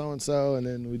 "Hey, I'm so and so," and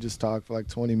then we just talk for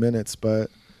 20 minutes.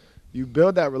 But you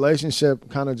build that relationship,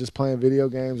 kind of just playing video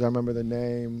games. I remember their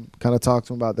name, kind of talk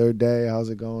to them about their day, how's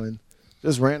it going,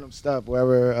 just random stuff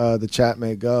wherever the chat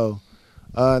may go.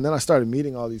 And then I started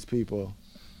meeting all these people.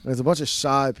 And there's a bunch of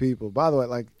shy people. By the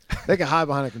way, they can hide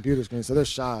behind a computer screen, so they're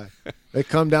shy. They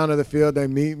come down to the field, they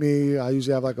meet me. I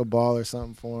usually have a ball or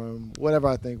something for them, whatever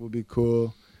I think would be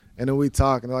cool. And then we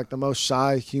talk, and they're the most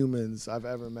shy humans I've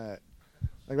ever met.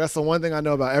 That's the one thing I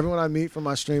know about everyone I meet from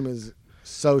my stream is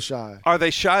so shy. Are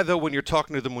they shy, though, when you're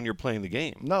talking to them when you're playing the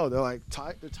game? No, they're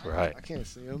tight. They're tight. Right. I can't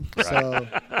see them. Right. So,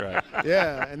 Right.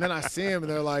 yeah. And then I see them,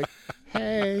 and they're like,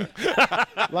 hey.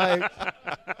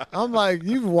 I'm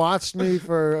you've watched me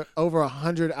for over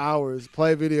 100 hours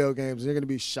play video games, and you're going to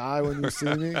be shy when you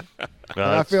see me?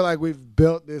 I feel like we've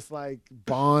built this,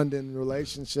 bond and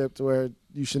relationship to where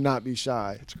you should not be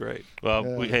shy. It's great.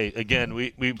 Well,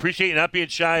 we appreciate you not being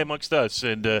shy amongst us.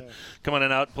 And come on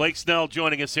out. Blake Snell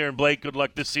joining us here. And, Blake, good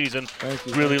luck this season. Thank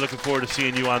you. Really looking forward to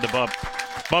seeing you on the bump.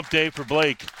 Bump day for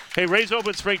Blake. Hey, Rays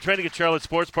open spring training at Charlotte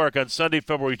Sports Park on Sunday,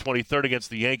 February 23rd against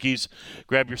the Yankees.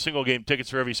 Grab your single-game tickets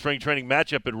for every spring training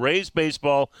matchup at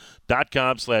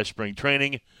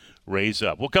raysbaseball.com/springtraining. Raise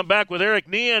up. We'll come back with Eric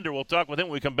Neander. We'll talk with him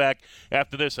when we come back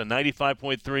after this on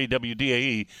 95.3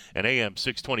 WDAE and AM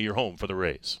 620, your home for the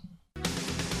Rays.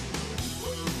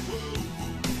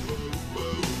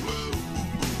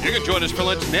 You can join us for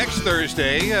lunch next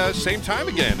Thursday, same time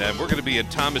again. And we're going to be at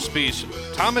Thomas P's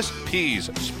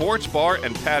Sports Bar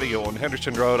and Patio on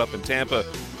Henderson Road up in Tampa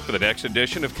for the next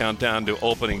edition of Countdown to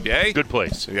Opening Day. Good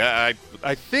place. Yeah,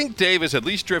 I think Dave has at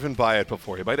least driven by it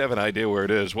before. You might have an idea where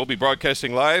it is. We'll be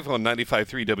broadcasting live on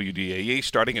 95.3 WDAE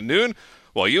starting at noon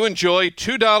while you enjoy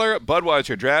 $2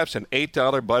 Budweiser drafts and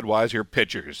 $8 Budweiser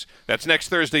pitchers. That's next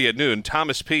Thursday at noon.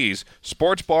 Thomas P's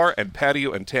Sports Bar and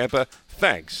Patio in Tampa.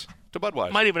 Thanks to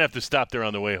Budweiser. Might even have to stop there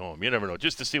on the way home. You never know,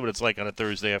 just to see what it's like on a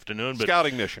Thursday afternoon. But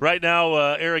Scouting mission. Right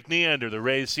now, Eric Neander, the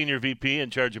Rays Senior VP in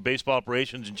charge of baseball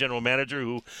operations and general manager,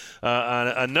 who on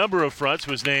a number of fronts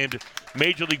was named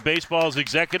Major League Baseball's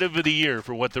Executive of the Year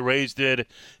for what the Rays did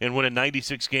in winning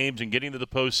 96 games and getting to the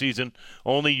postseason,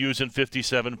 only using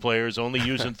 57 players, only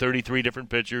using 33 different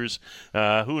pitchers.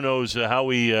 Who knows how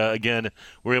we, again,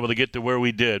 were able to get to where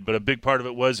we did. But a big part of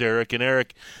it was Eric. And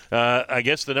Eric, I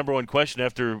guess the number one question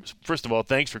after, first of all,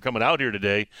 thanks for coming out here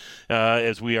today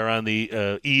as we are on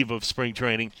the eve of spring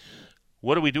training.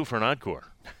 What do we do for an encore?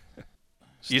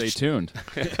 Stay tuned.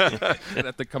 You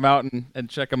have to come out and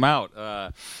check them out.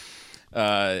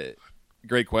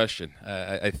 Great question.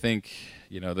 I think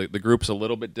the group's a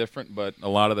little bit different, but a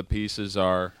lot of the pieces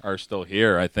are still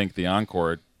here. I think the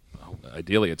encore,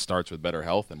 ideally, it starts with better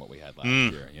health than what we had last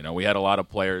year. We had a lot of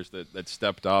players that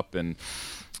stepped up and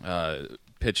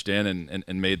pitched in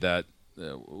and made that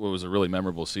what was a really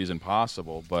memorable season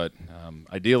possible. But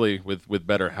ideally, with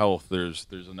better health, there's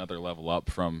another level up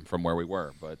from where we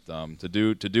were. But to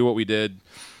do what we did,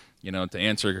 to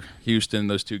answer Houston,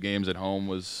 those 2 games at home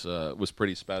was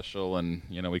pretty special. And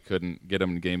we couldn't get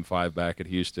them in Game 5 back at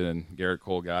Houston, and Garrett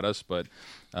Cole got us. But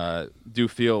do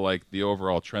feel like the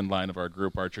overall trend line of our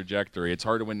group, our trajectory. It's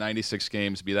hard to win 96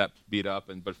 games, be that beat up,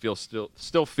 but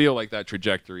still feel like that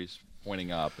trajectory's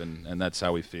pointing up, and that's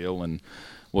how we feel. And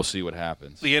we'll see what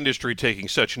happens. The industry taking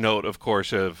such note, of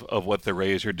course, of what the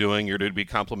Rays are doing. You're to be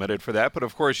complimented for that. But,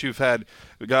 of course, you've had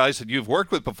guys that you've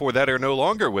worked with before that are no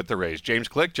longer with the Rays. James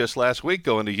Click just last week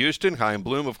going to Houston. Chaim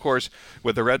Bloom, of course,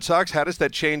 with the Red Sox. How does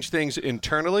that change things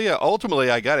internally? Ultimately,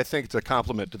 I got to think it's a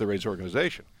compliment to the Rays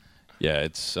organization. Yeah,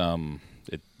 it's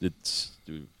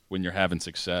when you're having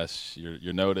success,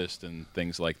 you're noticed, and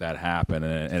things like that happen,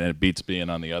 and it beats being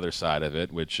on the other side of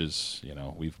it, which is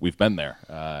we've been there.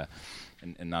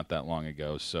 And not that long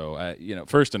ago. So,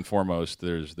 first and foremost,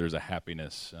 there's a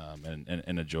happiness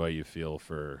and a joy you feel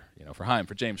for Chaim,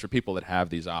 for James, for people that have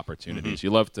these opportunities. Mm-hmm.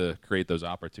 You love to create those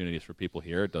opportunities for people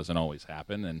here. It doesn't always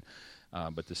happen, and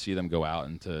but to see them go out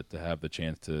and to have the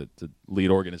chance to lead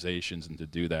organizations and to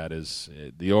do that is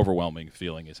the overwhelming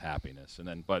feeling is happiness. And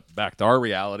then, but back to our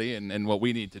reality and what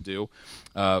we need to do,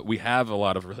 we have a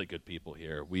lot of really good people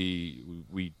here.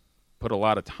 We put a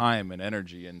lot of time and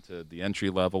energy into the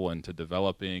entry level and to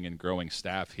developing and growing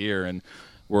staff here, and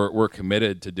we're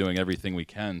committed to doing everything we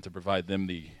can to provide them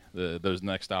those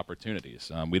next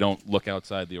opportunities. We don't look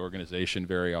outside the organization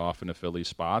very often to fill these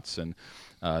spots, and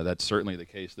that's certainly the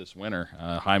case this winter.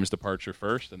 Chaim's departure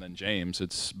first, and then James.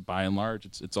 It's by and large,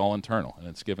 it's all internal, and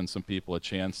it's given some people a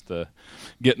chance to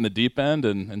get in the deep end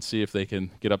and see if they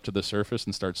can get up to the surface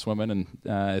and start swimming. And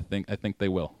I think they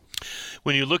will.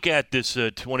 When you look at this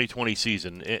 2020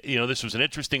 season, this was an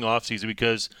interesting offseason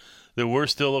because there were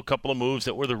still a couple of moves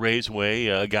that were the Rays' way.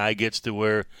 A guy gets to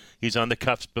where he's on the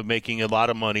cusp of making a lot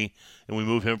of money, and we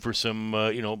move him for some,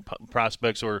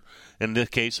 prospects, or in this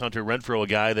case, Hunter Renfroe, a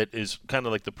guy that is kind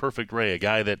of like the perfect Ray, a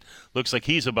guy that looks like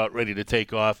he's about ready to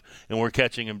take off, and we're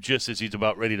catching him just as he's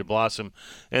about ready to blossom.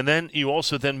 And then you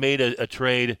also then made a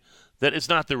trade that is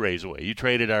not the Rays' way. You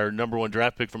traded our number 1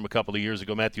 draft pick from a couple of years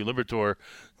ago, Matthew Liberatore,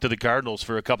 to the Cardinals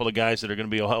for a couple of guys that are going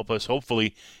to be able to help us,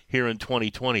 hopefully, here in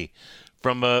 2020.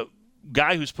 From a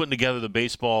guy who's putting together the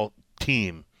baseball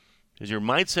team, has your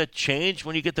mindset changed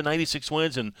when you get the 96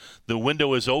 wins and the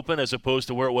window is open as opposed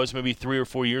to where it was maybe 3 or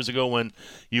 4 years ago when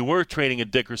you were trading a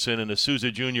Dickerson and a Souza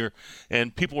Jr.,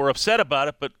 and people were upset about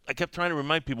it, but I kept trying to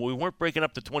remind people we weren't breaking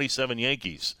up the 27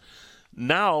 Yankees.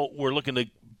 Now we're looking to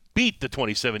beat the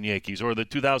 27 Yankees or the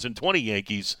 2020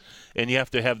 Yankees, and you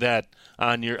have to have that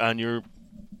on your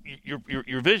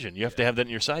vision. You have to have that in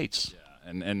your sights.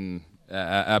 Yeah, and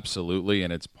absolutely,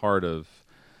 and it's part of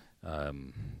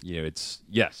it's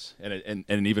yes,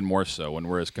 and even more so when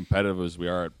we're as competitive as we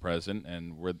are at present,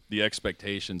 and we're the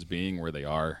expectations being where they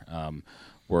are.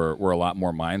 We're a lot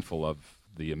more mindful of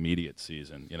the immediate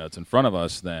season. It's in front of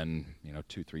us than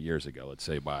 2-3 years ago, let's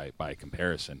say, by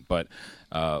comparison. But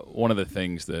one of the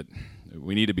things that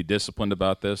we need to be disciplined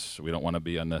about this, we don't want to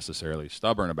be unnecessarily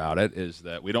stubborn about it, is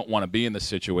that we don't want to be in the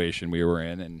situation we were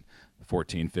in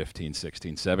 14, 15,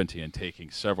 16, 17, and taking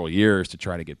several years to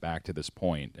try to get back to this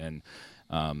point. And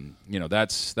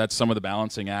that's some of the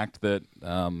balancing act that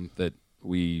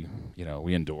we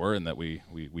endure and that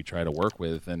we try to work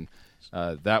with. And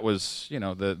that was,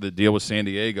 the deal with San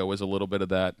Diego was a little bit of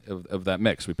that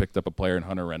mix. We picked up a player in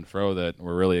Hunter Renfroe that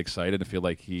we're really excited to feel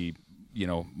like he,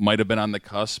 might have been on the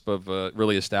cusp of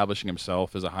really establishing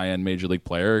himself as a high-end major league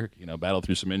player. Battled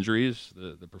through some injuries.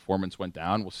 The performance went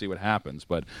down. We'll see what happens.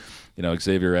 But,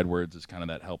 Xavier Edwards is kind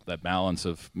of that balance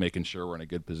of making sure we're in a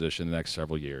good position the next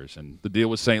several years. And the deal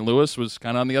with St. Louis was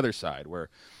kind of on the other side, where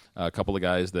a couple of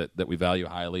guys that we value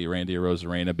highly, Randy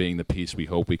Arozarena being the piece we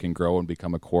hope we can grow and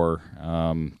become a core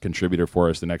contributor for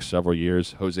us the next several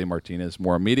years. Jose Martinez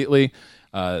more immediately.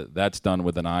 That's done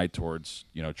with an eye towards,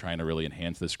 trying to really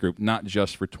enhance this group, not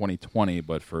just for 2020,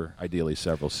 but for ideally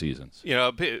several seasons.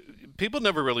 People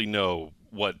never really know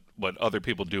what other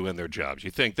people do in their jobs.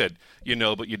 You think that you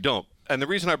know, but you don't. And the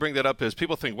reason I bring that up is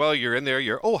people think, well, you're in there,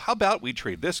 how about we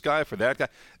trade this guy for that guy?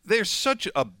 There's such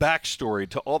a backstory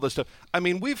to all this stuff. I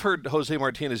mean, we've heard Jose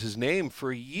Martinez's name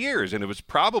for years, and it was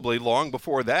probably long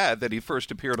before that he first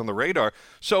appeared on the radar.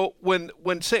 So when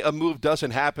say, a move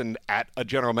doesn't happen at a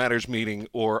general managers meeting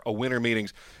or a winter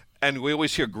meetings, and we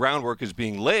always hear groundwork is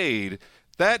being laid,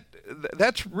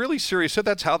 that's really serious. So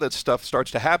that's how that stuff starts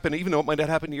to happen, even though it might not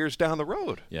happen years down the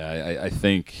road. Yeah, I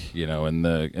think in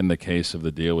the case of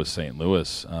the deal with St.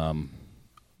 Louis,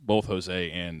 both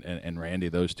Jose and Randy,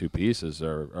 those two pieces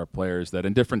are players that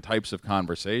in different types of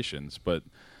conversations, but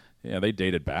they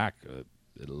dated back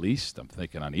at least, I'm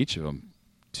thinking on each of them,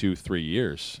 2-3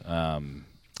 years,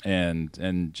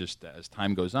 and just as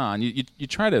time goes on, you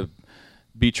try to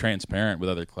be transparent with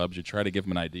other clubs. You try to give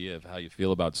them an idea of how you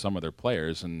feel about some of their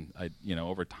players, and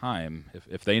over time,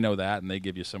 if they know that and they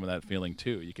give you some of that feeling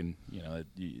too, you can,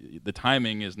 the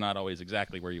timing is not always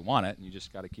exactly where you want it, and you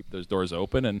just got to keep those doors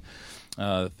open,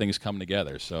 and things come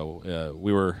together. So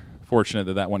we were fortunate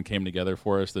that one came together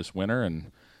for us this winter,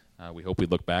 and we hope we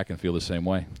look back and feel the same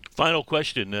way. Final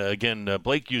question. Again,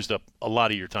 Blake used up a lot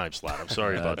of your time slot. I'm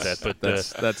sorry about that, but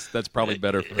that's probably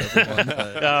better for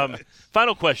everyone.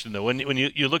 Final question, though. When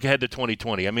you look ahead to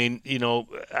 2020, I mean,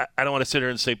 I don't want to sit here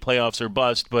and say playoffs or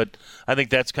bust, but I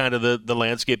think that's kind of the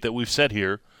landscape that we've set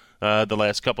here the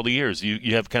last couple of years.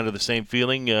 You have kind of the same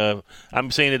feeling.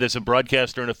 I'm saying it as a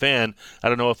broadcaster and a fan. I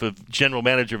don't know if a general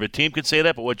manager of a team could say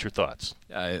that, but what's your thoughts?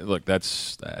 Look,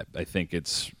 I think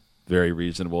it's very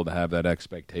reasonable to have that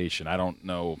expectation. I don't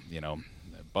know,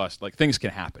 bust. Like, things can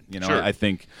happen. Sure. I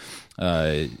think,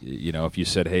 if you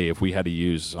said, hey, if we had to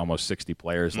use almost 60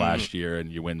 players last year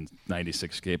and you win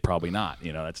 96 games, probably not.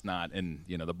 That's not. And,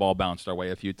 the ball bounced our way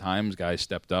a few times. Guys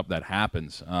stepped up. That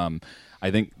happens. I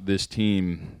think this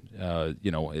team,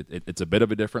 it's a bit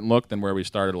of a different look than where we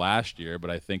started last year, but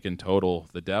I think in total,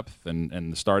 the depth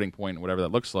and the starting point, whatever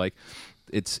that looks like,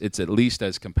 it's at least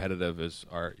as competitive as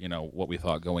our what we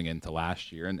thought going into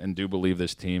last year, and do believe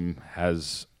this team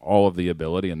has all of the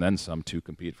ability and then some to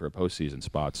compete for a postseason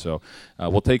spot. So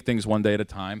we'll take things one day at a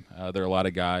time. There are a lot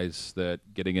of guys that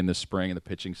getting in the spring in the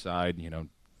pitching side,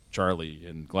 Charlie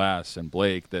and Glass and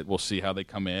Blake, that we'll see how they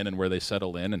come in and where they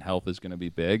settle in, and health is going to be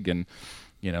big. And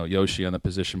Yoshi on the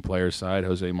position player side,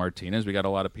 Jose Martinez, we got a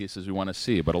lot of pieces we want to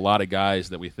see, but a lot of guys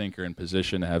that we think are in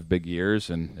position to have big years,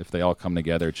 and if they all come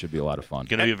together, it should be a lot of fun.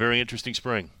 Going to be a very interesting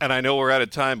spring. And I know we're out of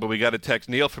time, but we got a text.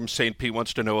 Neil from St. Pete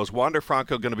wants to know, is Wander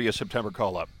Franco going to be a September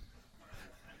call-up?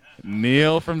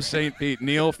 Neil from St. Pete.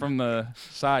 Neil from the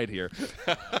side here.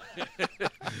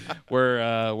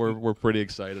 We're pretty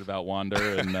excited about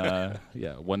Wander, and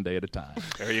one day at a time.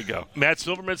 There you go. Matt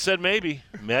Silverman said maybe.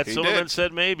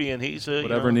 Said maybe, and he's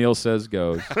whatever Neil says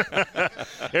goes.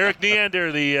 Eric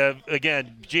Neander, the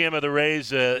again GM of the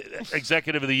Rays,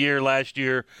 Executive of the Year last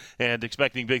year, and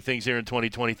expecting big things here in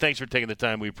 2020. Thanks for taking the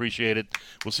time. We appreciate it.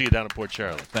 We'll see you down in Port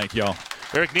Charlotte. Thank y'all.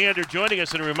 Eric Neander joining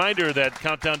us, and a reminder that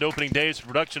Countdown to Opening Day is a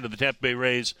production of the Tampa Bay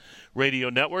Rays Radio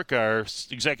Network. Our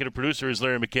executive producer is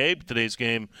Larry McCabe. Today's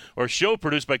game or show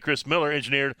produced by Chris Miller,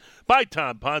 engineered by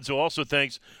Tom Ponzo. Also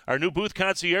thanks our new booth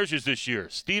concierges this year,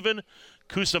 Stephen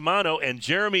Cusimano and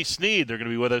Jeremy Sneed. They're going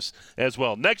to be with us as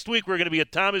well. Next week, we're going to be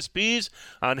at Thomas Pease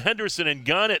on Henderson and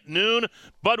Gunn at noon.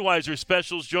 Budweiser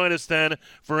specials. Join us then.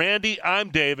 For Andy, I'm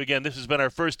Dave. Again, this has been our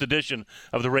first edition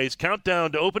of the Rays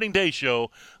Countdown to Opening Day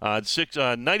show on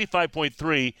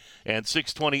 95.3 and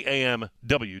 620 AM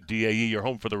WDAE, your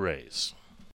home for the Rays.